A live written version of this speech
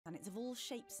planets of all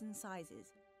shapes and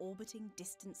sizes orbiting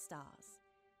distant stars.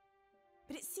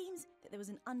 But it seems that there was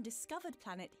an undiscovered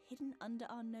planet hidden under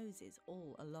our noses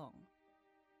all along.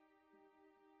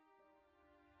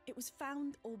 It was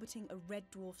found orbiting a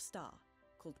red dwarf star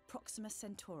called Proxima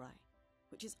Centauri,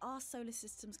 which is our solar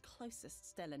system's closest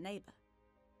stellar neighbour.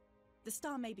 The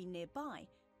star may be nearby,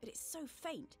 but it's so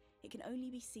faint it can only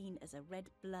be seen as a red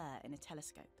blur in a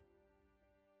telescope.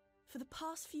 For the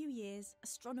past few years,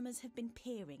 astronomers have been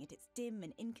peering at its dim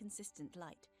and inconsistent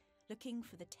light, looking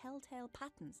for the telltale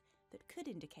patterns that could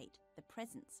indicate the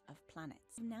presence of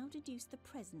planets. We've now deduced the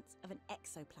presence of an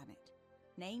exoplanet,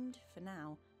 named, for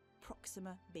now,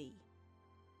 Proxima b.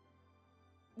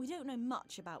 We don't know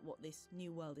much about what this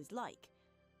new world is like.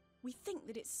 We think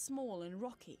that it's small and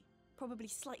rocky, probably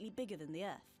slightly bigger than the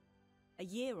Earth. A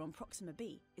year on Proxima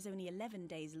b is only 11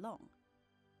 days long.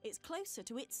 It's closer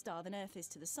to its star than Earth is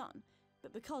to the Sun,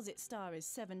 but because its star is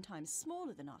 7 times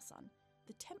smaller than our Sun,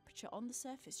 the temperature on the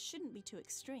surface shouldn't be too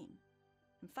extreme.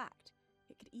 In fact,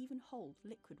 it could even hold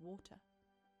liquid water.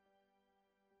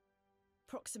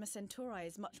 Proxima Centauri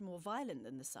is much more violent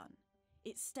than the Sun.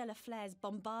 Its stellar flares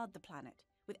bombard the planet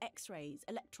with X-rays,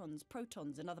 electrons,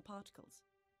 protons and other particles.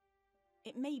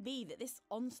 It may be that this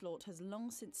onslaught has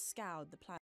long since scoured the planet.